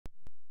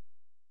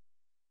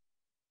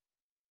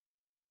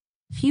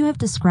Few have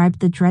described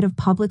the dread of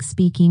public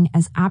speaking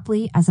as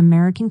aptly as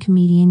American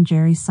comedian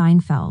Jerry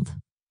Seinfeld.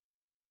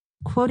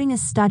 Quoting a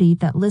study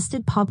that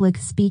listed public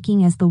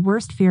speaking as the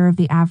worst fear of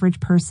the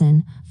average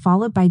person,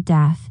 followed by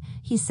death,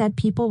 he said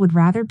people would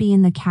rather be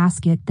in the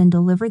casket than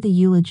deliver the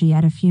eulogy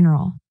at a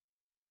funeral.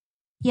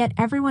 Yet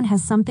everyone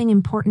has something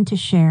important to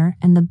share,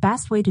 and the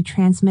best way to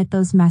transmit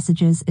those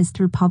messages is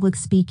through public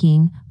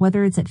speaking,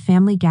 whether it's at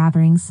family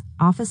gatherings,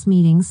 office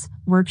meetings,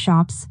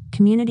 workshops,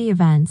 community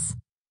events,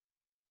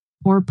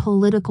 or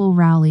political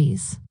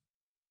rallies.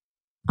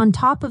 On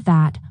top of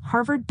that,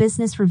 Harvard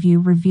Business Review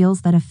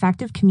reveals that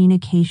effective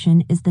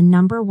communication is the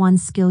 #1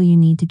 skill you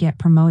need to get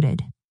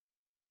promoted.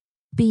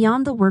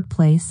 Beyond the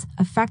workplace,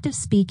 effective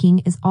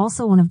speaking is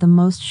also one of the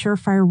most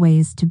surefire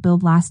ways to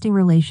build lasting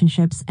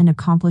relationships and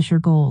accomplish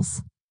your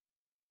goals.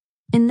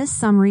 In this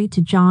summary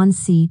to John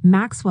C.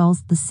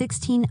 Maxwell's The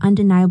 16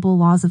 Undeniable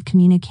Laws of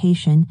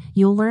Communication,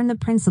 you'll learn the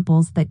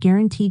principles that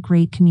guarantee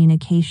great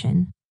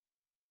communication.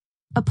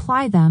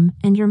 Apply them,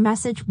 and your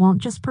message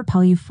won't just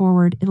propel you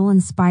forward, it'll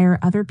inspire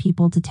other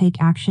people to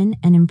take action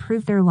and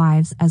improve their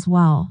lives as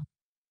well.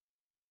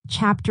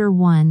 Chapter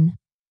 1.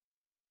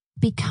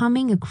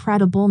 Becoming a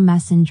credible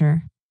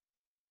messenger.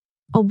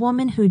 A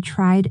woman who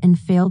tried and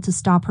failed to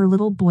stop her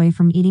little boy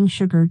from eating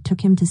sugar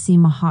took him to see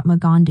Mahatma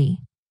Gandhi.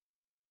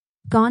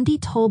 Gandhi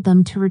told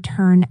them to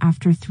return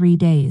after 3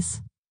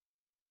 days.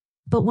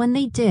 But when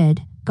they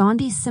did,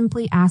 Gandhi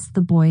simply asked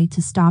the boy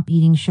to stop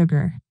eating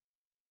sugar.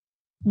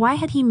 Why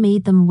had he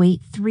made them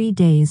wait 3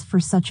 days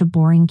for such a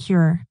boring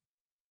cure?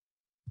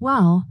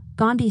 Well,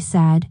 Gandhi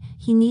said,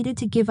 he needed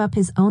to give up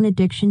his own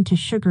addiction to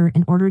sugar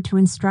in order to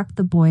instruct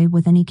the boy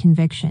with any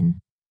conviction.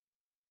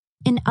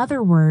 In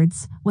other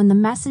words, when the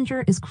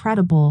messenger is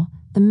credible,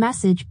 the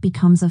message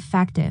becomes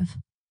effective.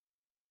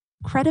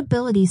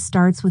 Credibility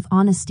starts with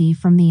honesty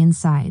from the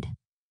inside.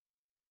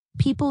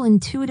 People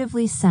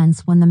intuitively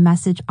sense when the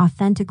message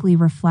authentically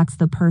reflects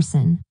the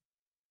person.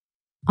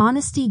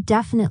 Honesty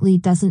definitely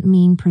doesn't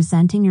mean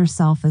presenting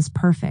yourself as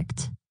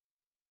perfect.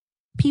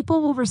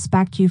 People will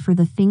respect you for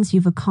the things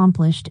you've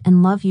accomplished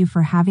and love you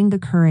for having the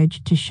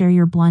courage to share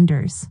your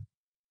blunders.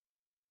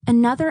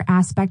 Another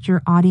aspect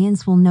your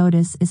audience will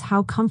notice is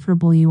how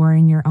comfortable you are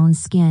in your own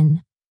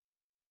skin.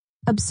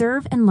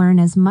 Observe and learn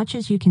as much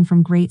as you can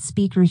from great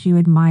speakers you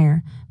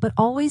admire, but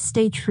always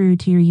stay true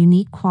to your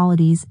unique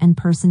qualities and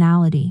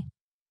personality.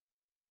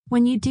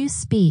 When you do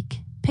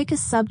speak, pick a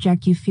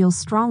subject you feel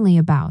strongly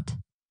about.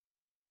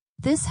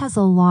 This has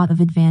a lot of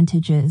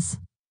advantages.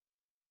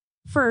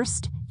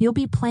 First, you'll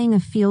be playing a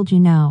field you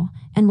know,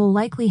 and will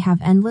likely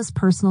have endless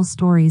personal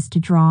stories to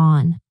draw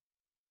on.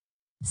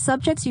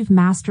 Subjects you've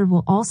mastered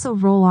will also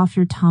roll off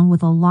your tongue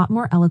with a lot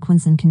more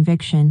eloquence and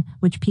conviction,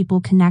 which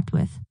people connect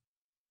with.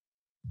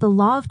 The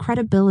law of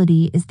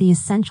credibility is the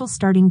essential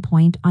starting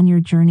point on your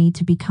journey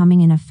to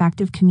becoming an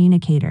effective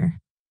communicator.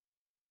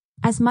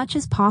 As much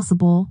as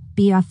possible,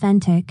 be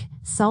authentic,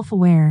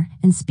 self-aware,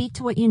 and speak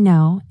to what you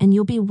know, and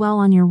you'll be well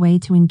on your way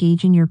to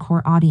engaging your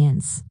core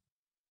audience.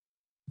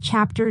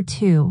 Chapter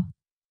 2.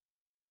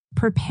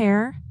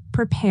 Prepare,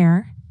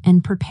 prepare,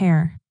 and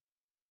prepare.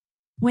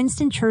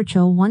 Winston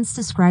Churchill once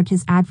described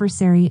his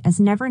adversary as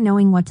never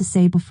knowing what to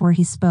say before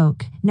he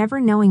spoke,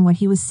 never knowing what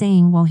he was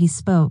saying while he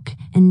spoke,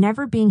 and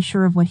never being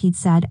sure of what he'd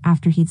said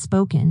after he'd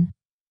spoken.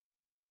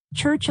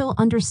 Churchill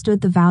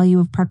understood the value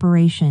of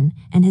preparation,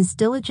 and his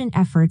diligent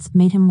efforts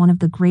made him one of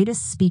the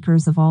greatest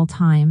speakers of all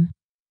time.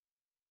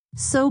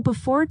 So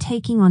before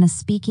taking on a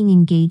speaking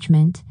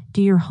engagement,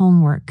 do your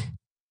homework.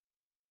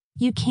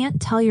 You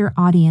can't tell your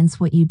audience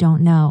what you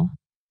don't know.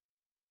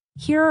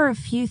 Here are a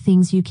few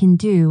things you can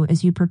do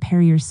as you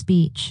prepare your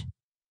speech.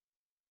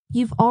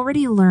 You've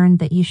already learned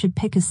that you should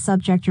pick a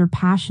subject you're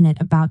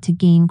passionate about to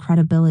gain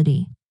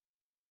credibility.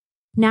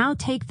 Now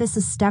take this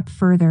a step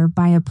further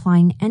by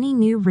applying any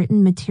new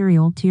written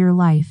material to your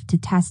life to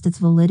test its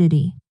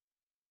validity.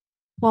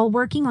 While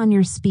working on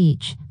your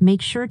speech,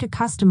 make sure to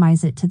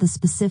customize it to the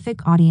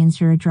specific audience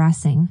you're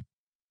addressing.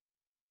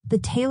 The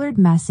tailored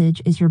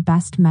message is your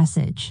best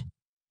message.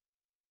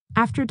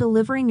 After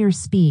delivering your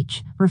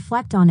speech,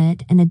 reflect on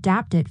it and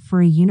adapt it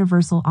for a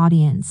universal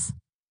audience.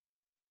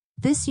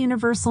 This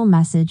universal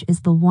message is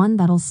the one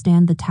that'll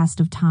stand the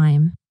test of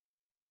time.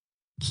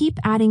 Keep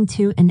adding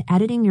to and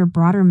editing your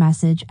broader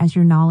message as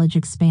your knowledge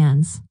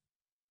expands.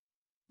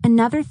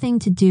 Another thing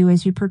to do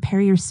as you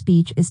prepare your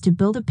speech is to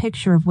build a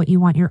picture of what you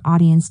want your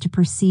audience to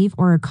perceive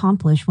or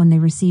accomplish when they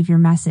receive your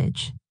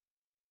message.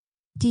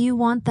 Do you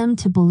want them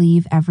to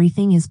believe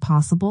everything is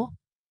possible?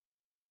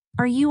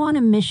 Are you on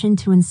a mission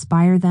to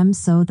inspire them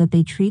so that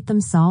they treat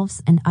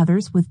themselves and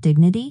others with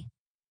dignity?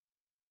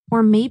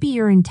 Or maybe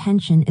your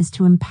intention is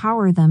to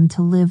empower them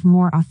to live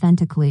more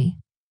authentically.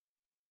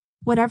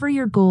 Whatever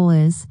your goal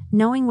is,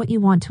 knowing what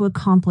you want to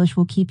accomplish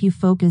will keep you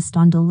focused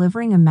on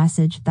delivering a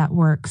message that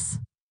works.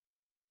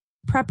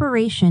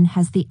 Preparation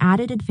has the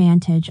added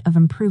advantage of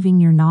improving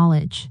your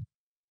knowledge.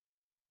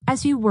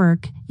 As you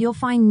work, you'll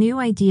find new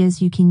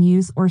ideas you can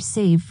use or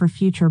save for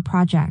future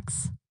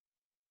projects.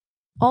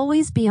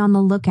 Always be on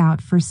the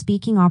lookout for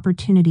speaking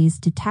opportunities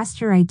to test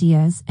your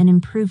ideas and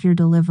improve your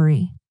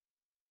delivery.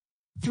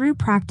 Through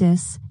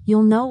practice,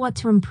 you'll know what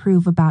to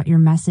improve about your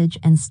message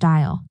and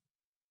style.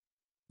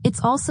 It's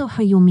also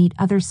how you'll meet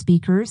other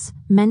speakers,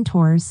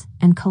 mentors,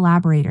 and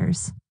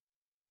collaborators.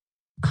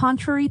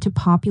 Contrary to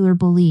popular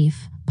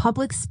belief,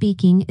 public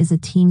speaking is a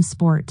team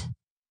sport.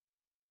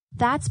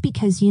 That's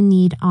because you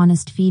need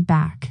honest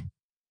feedback.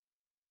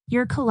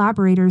 Your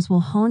collaborators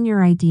will hone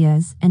your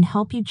ideas and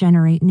help you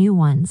generate new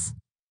ones.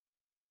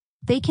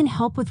 They can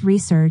help with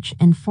research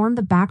and form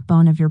the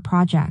backbone of your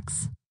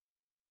projects.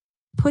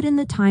 Put in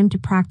the time to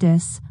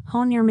practice,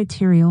 hone your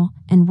material,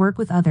 and work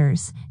with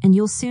others, and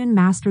you'll soon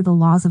master the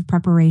laws of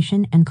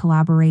preparation and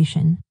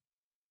collaboration.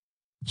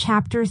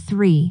 Chapter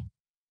 3.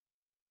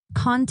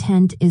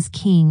 Content is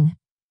king.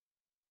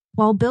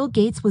 While Bill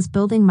Gates was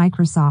building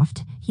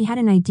Microsoft, he had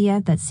an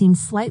idea that seemed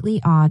slightly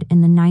odd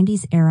in the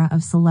 90s era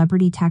of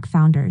celebrity tech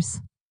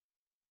founders.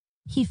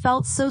 He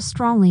felt so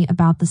strongly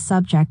about the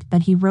subject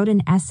that he wrote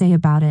an essay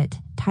about it,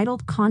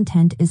 titled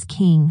Content is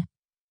King.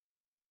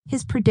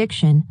 His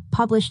prediction,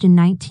 published in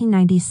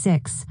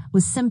 1996,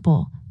 was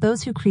simple: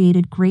 those who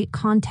created great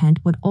content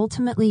would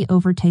ultimately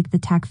overtake the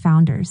tech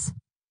founders.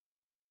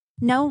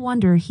 No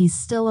wonder he's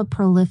still a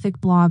prolific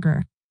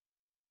blogger.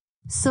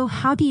 So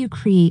how do you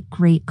create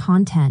great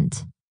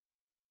content?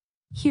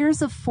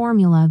 Here's a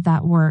formula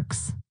that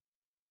works.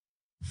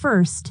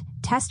 First,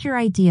 test your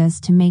ideas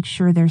to make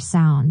sure they're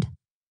sound.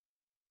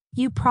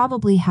 You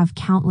probably have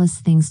countless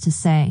things to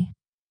say.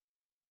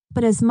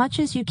 But as much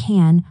as you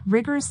can,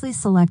 rigorously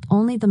select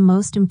only the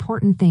most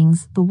important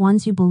things, the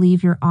ones you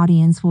believe your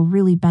audience will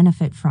really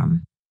benefit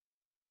from.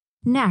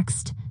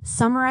 Next,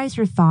 summarize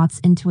your thoughts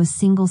into a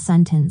single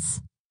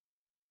sentence.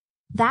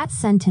 That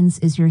sentence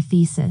is your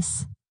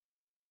thesis.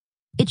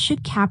 It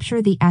should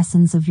capture the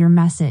essence of your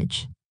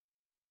message.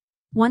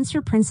 Once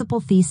your principal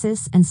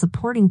thesis and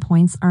supporting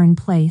points are in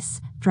place,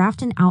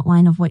 draft an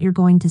outline of what you're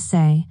going to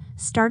say,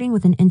 starting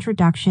with an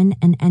introduction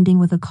and ending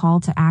with a call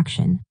to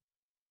action.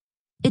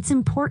 It's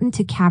important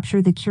to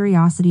capture the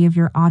curiosity of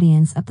your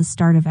audience at the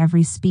start of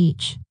every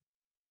speech.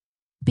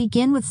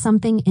 Begin with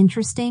something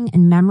interesting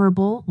and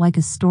memorable, like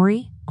a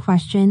story,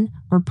 question,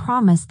 or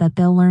promise that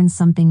they'll learn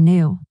something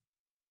new.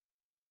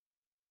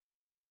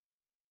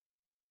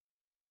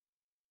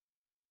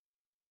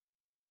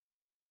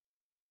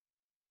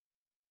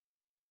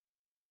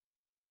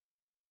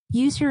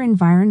 Use your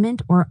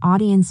environment or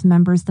audience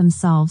members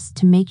themselves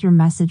to make your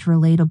message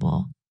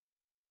relatable.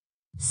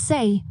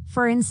 Say,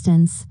 for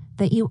instance,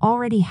 that you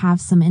already have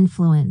some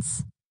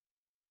influence.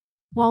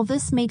 While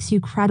this makes you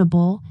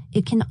credible,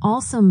 it can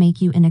also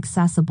make you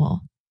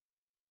inaccessible.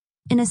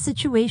 In a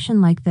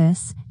situation like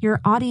this,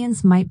 your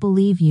audience might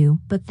believe you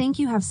but think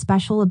you have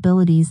special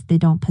abilities they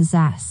don't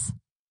possess.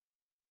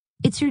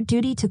 It's your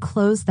duty to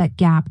close that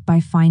gap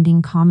by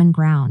finding common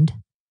ground.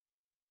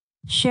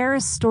 Share a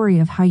story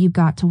of how you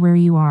got to where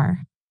you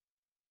are.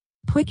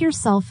 Put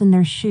yourself in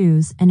their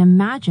shoes and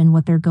imagine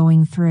what they're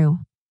going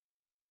through.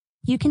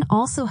 You can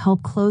also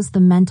help close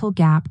the mental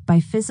gap by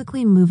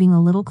physically moving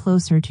a little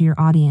closer to your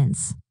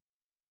audience.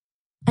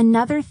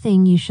 Another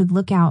thing you should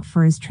look out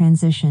for is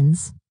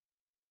transitions.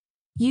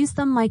 Use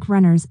them like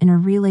runners in a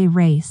relay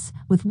race,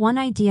 with one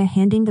idea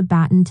handing the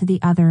baton to the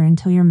other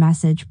until your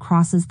message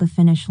crosses the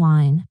finish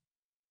line.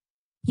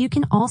 You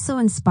can also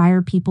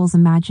inspire people's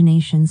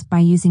imaginations by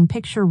using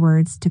picture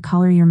words to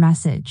color your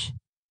message.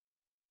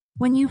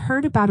 When you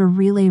heard about a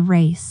relay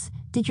race,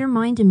 did your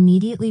mind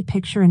immediately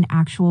picture an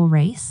actual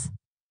race?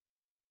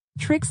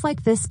 Tricks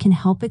like this can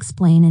help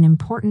explain an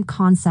important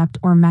concept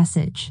or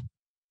message.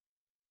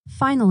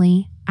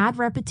 Finally, add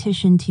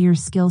repetition to your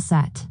skill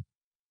set.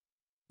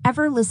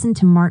 Ever listen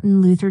to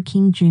Martin Luther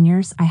King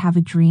Jr.'s "I Have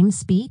a Dream"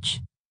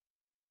 speech?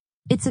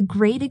 It's a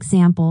great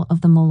example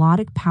of the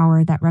melodic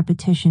power that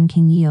repetition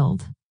can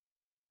yield.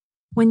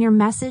 When your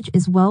message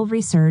is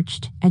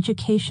well-researched,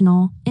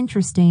 educational,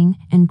 interesting,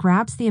 and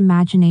grabs the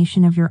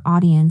imagination of your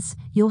audience,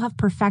 you'll have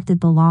perfected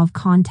the law of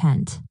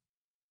content.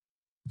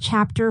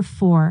 Chapter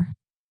 4.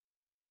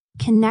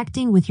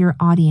 Connecting with your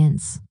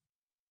audience.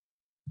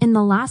 In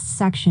the last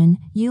section,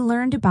 you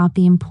learned about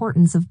the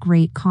importance of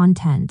great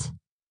content.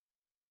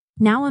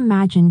 Now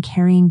imagine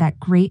carrying that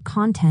great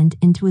content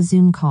into a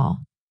Zoom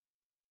call.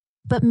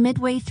 But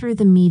midway through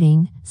the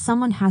meeting,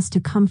 someone has to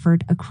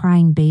comfort a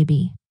crying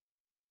baby.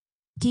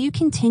 Do you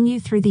continue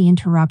through the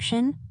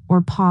interruption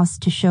or pause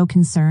to show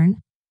concern?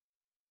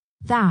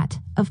 That,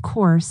 of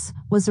course,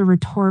 was a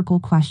rhetorical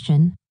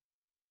question.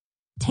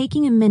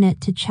 Taking a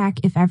minute to check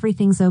if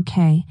everything's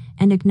okay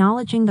and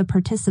acknowledging the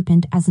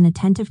participant as an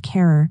attentive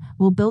carer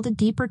will build a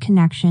deeper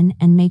connection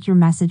and make your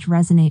message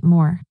resonate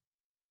more.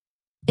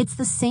 It's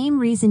the same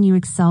reason you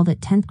excelled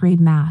at 10th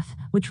grade math,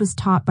 which was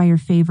taught by your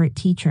favorite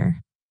teacher.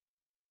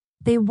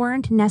 They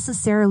weren't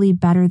necessarily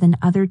better than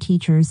other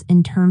teachers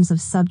in terms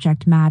of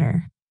subject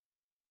matter.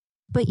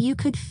 But you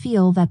could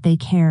feel that they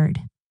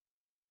cared.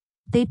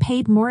 They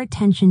paid more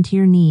attention to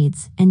your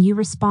needs, and you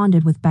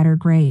responded with better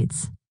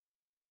grades.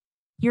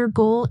 Your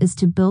goal is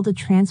to build a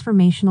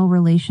transformational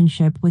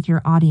relationship with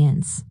your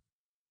audience.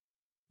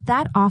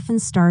 That often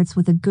starts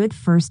with a good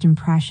first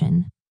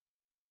impression.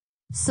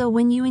 So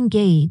when you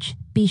engage,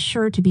 be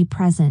sure to be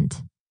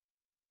present.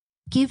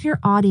 Give your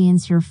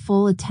audience your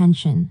full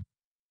attention.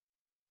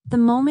 The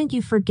moment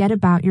you forget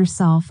about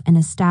yourself and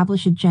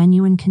establish a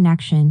genuine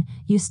connection,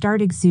 you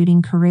start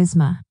exuding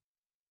charisma.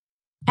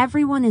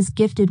 Everyone is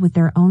gifted with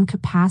their own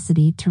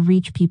capacity to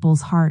reach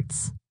people's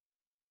hearts.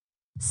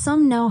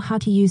 Some know how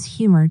to use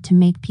humor to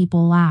make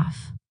people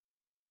laugh.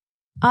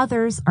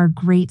 Others are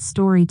great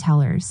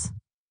storytellers.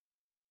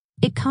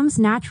 It comes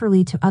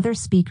naturally to other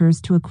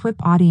speakers to equip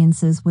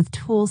audiences with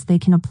tools they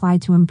can apply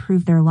to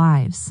improve their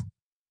lives.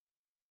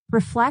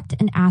 Reflect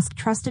and ask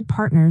trusted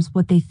partners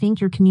what they think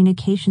your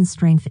communication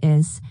strength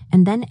is,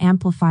 and then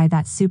amplify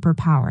that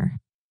superpower.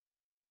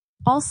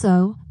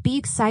 Also, be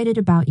excited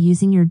about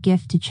using your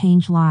gift to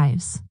change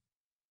lives.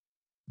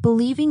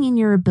 Believing in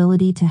your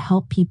ability to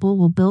help people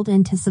will build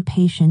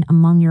anticipation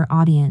among your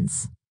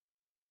audience.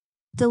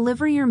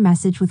 Deliver your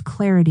message with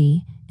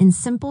clarity, in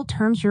simple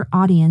terms your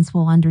audience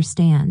will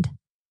understand.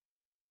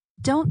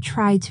 Don't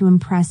try to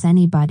impress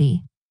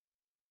anybody.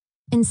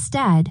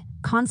 Instead,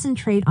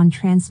 concentrate on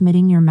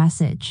transmitting your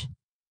message.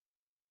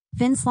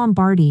 Vince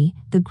Lombardi,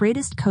 the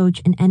greatest coach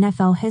in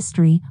NFL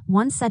history,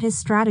 once said his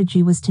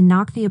strategy was to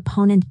knock the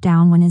opponent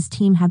down when his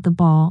team had the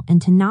ball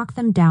and to knock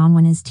them down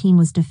when his team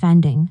was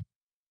defending.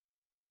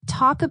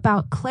 Talk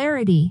about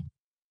clarity.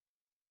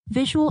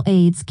 Visual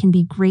aids can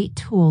be great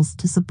tools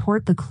to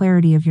support the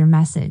clarity of your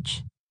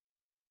message.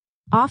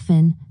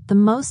 Often, the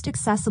most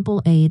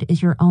accessible aid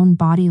is your own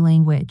body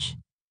language.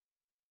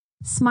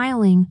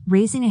 Smiling,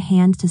 raising a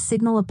hand to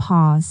signal a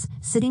pause,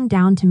 sitting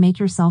down to make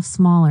yourself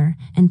smaller,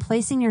 and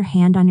placing your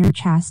hand on your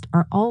chest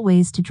are all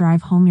ways to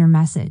drive home your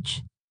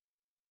message.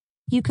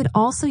 You could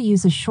also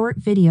use a short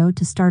video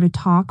to start a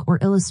talk or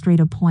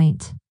illustrate a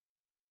point.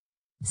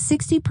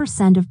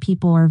 60% of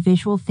people are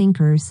visual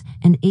thinkers,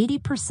 and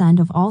 80%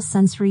 of all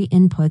sensory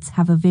inputs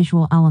have a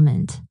visual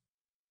element.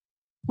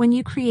 When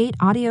you create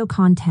audio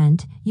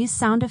content, use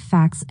sound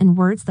effects and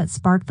words that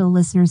spark the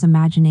listener's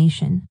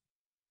imagination.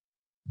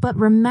 But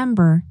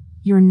remember,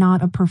 you're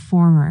not a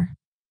performer.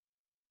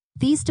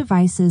 These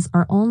devices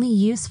are only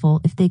useful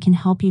if they can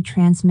help you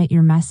transmit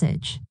your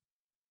message.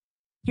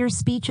 Your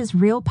speech's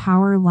real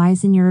power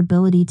lies in your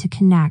ability to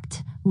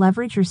connect,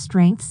 leverage your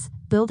strengths,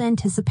 build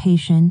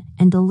anticipation,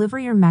 and deliver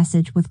your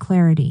message with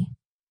clarity.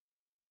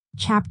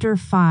 Chapter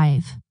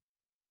 5.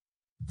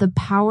 The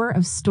Power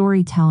of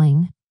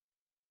Storytelling.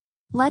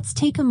 Let's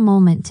take a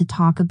moment to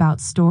talk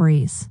about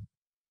stories.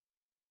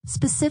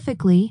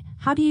 Specifically,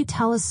 how do you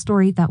tell a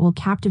story that will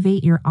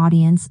captivate your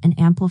audience and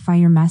amplify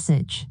your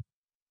message?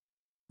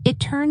 It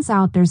turns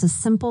out there's a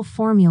simple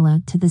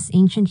formula to this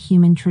ancient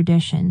human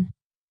tradition.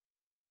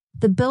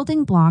 The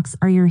building blocks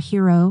are your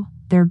hero,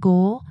 their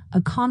goal,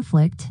 a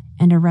conflict,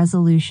 and a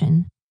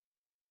resolution.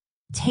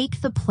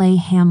 Take the play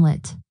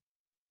Hamlet.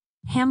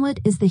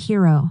 Hamlet is the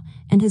hero,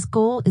 and his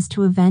goal is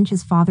to avenge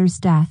his father's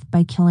death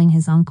by killing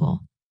his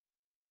uncle.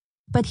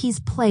 But he's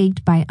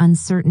plagued by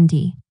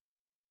uncertainty.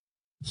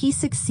 He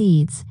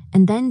succeeds,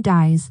 and then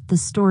dies. The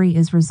story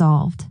is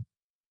resolved.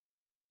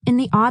 In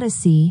the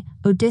Odyssey,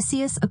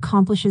 Odysseus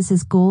accomplishes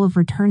his goal of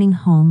returning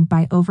home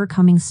by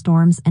overcoming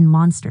storms and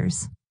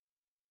monsters.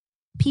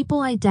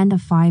 People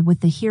identify with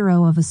the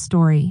hero of a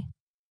story.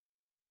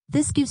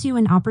 This gives you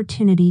an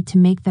opportunity to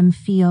make them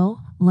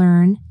feel,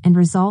 learn, and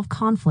resolve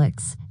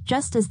conflicts,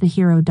 just as the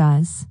hero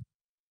does.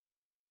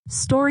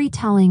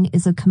 Storytelling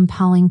is a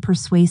compelling,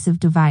 persuasive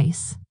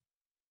device.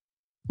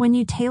 When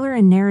you tailor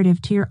a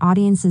narrative to your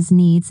audience's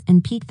needs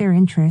and pique their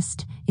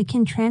interest, it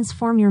can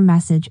transform your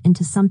message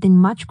into something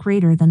much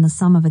greater than the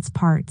sum of its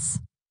parts.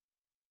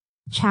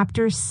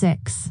 Chapter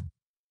 6.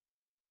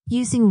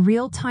 Using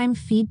real-time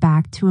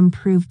feedback to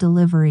improve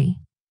delivery.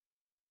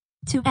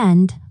 To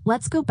end,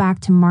 let's go back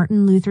to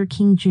Martin Luther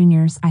King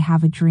Jr.'s I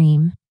Have a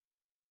Dream.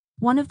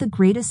 One of the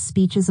greatest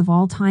speeches of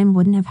all time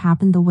wouldn't have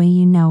happened the way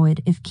you know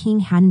it if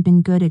King hadn't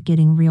been good at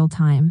getting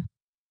real-time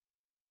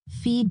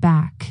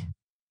feedback.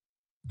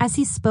 As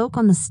he spoke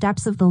on the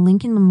steps of the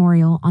Lincoln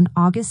Memorial on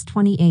August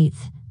 28,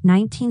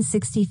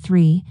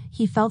 1963,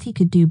 he felt he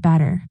could do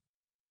better.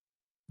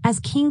 As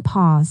King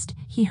paused,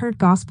 he heard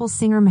gospel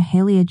singer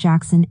Mahalia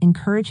Jackson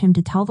encourage him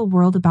to tell the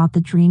world about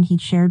the dream he'd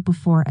shared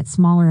before at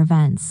smaller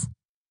events.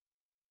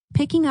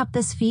 Picking up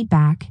this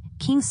feedback,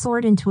 King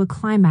soared into a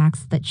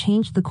climax that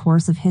changed the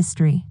course of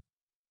history.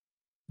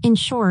 In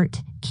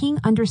short, King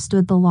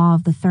understood the law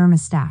of the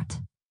thermostat.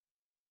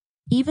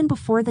 Even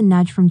before the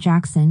nudge from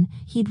Jackson,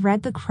 he'd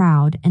read the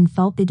crowd and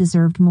felt they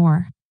deserved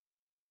more.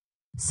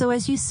 So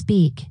as you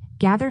speak,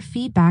 gather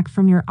feedback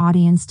from your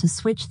audience to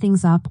switch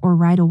things up or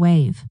ride a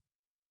wave.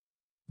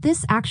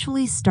 This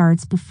actually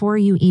starts before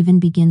you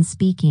even begin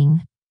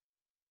speaking.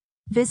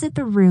 Visit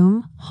the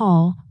room,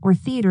 hall, or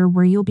theater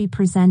where you'll be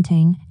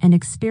presenting and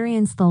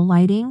experience the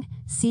lighting,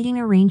 seating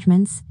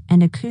arrangements,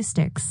 and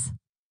acoustics.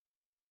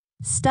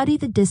 Study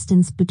the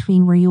distance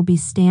between where you'll be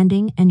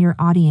standing and your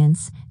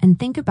audience and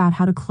think about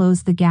how to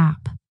close the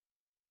gap.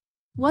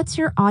 What's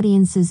your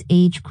audience's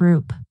age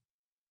group?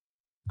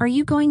 Are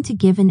you going to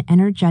give an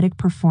energetic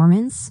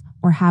performance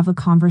or have a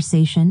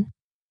conversation?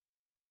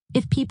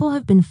 If people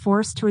have been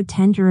forced to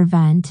attend your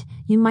event,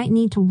 you might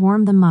need to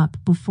warm them up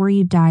before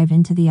you dive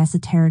into the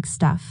esoteric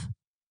stuff.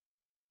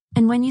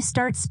 And when you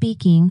start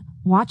speaking,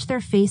 watch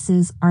their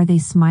faces. Are they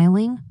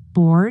smiling,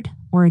 bored,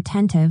 or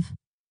attentive?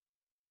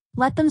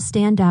 Let them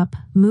stand up,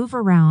 move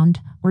around,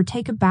 or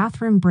take a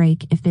bathroom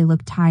break if they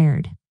look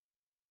tired.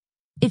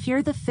 If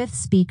you're the fifth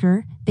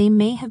speaker, they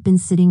may have been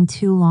sitting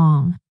too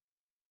long.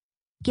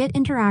 Get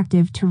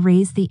interactive to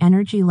raise the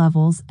energy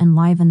levels and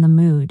liven the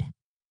mood.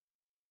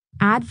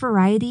 Add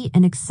variety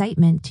and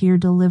excitement to your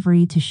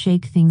delivery to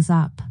shake things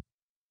up.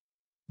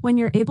 When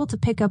you're able to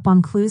pick up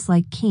on clues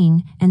like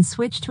king and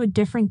switch to a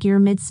different gear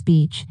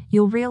mid-speech,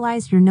 you'll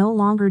realize you're no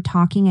longer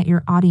talking at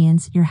your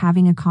audience, you're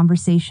having a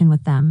conversation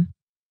with them.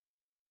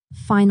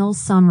 Final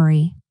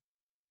summary.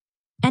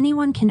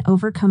 Anyone can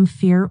overcome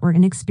fear or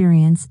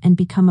inexperience and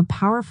become a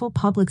powerful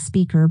public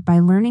speaker by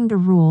learning the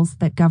rules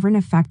that govern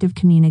effective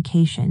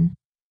communication.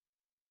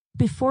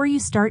 Before you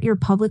start your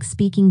public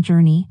speaking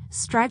journey,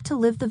 strive to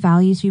live the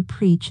values you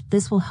preach.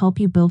 This will help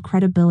you build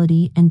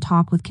credibility and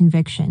talk with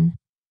conviction.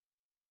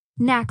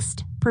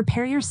 Next,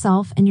 prepare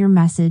yourself and your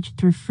message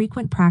through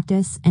frequent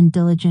practice and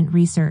diligent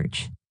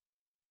research.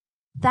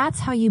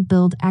 That's how you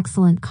build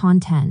excellent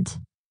content.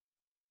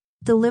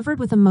 Delivered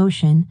with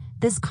emotion,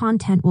 this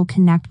content will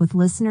connect with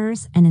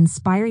listeners and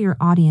inspire your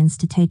audience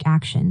to take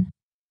action.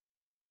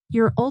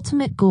 Your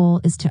ultimate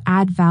goal is to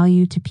add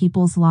value to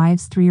people's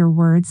lives through your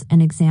words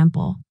and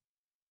example.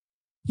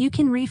 You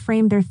can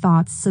reframe their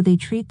thoughts so they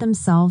treat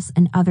themselves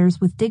and others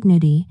with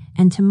dignity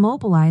and to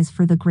mobilize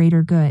for the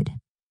greater good.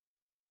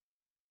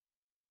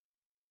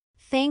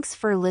 Thanks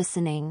for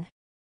listening.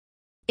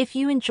 If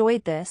you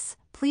enjoyed this,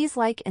 please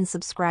like and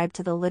subscribe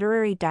to the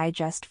Literary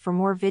Digest for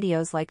more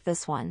videos like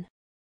this one.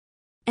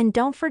 And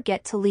don't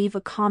forget to leave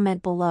a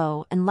comment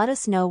below and let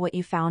us know what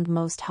you found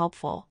most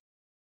helpful.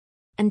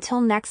 Until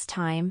next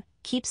time,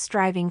 keep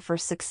striving for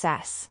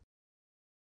success.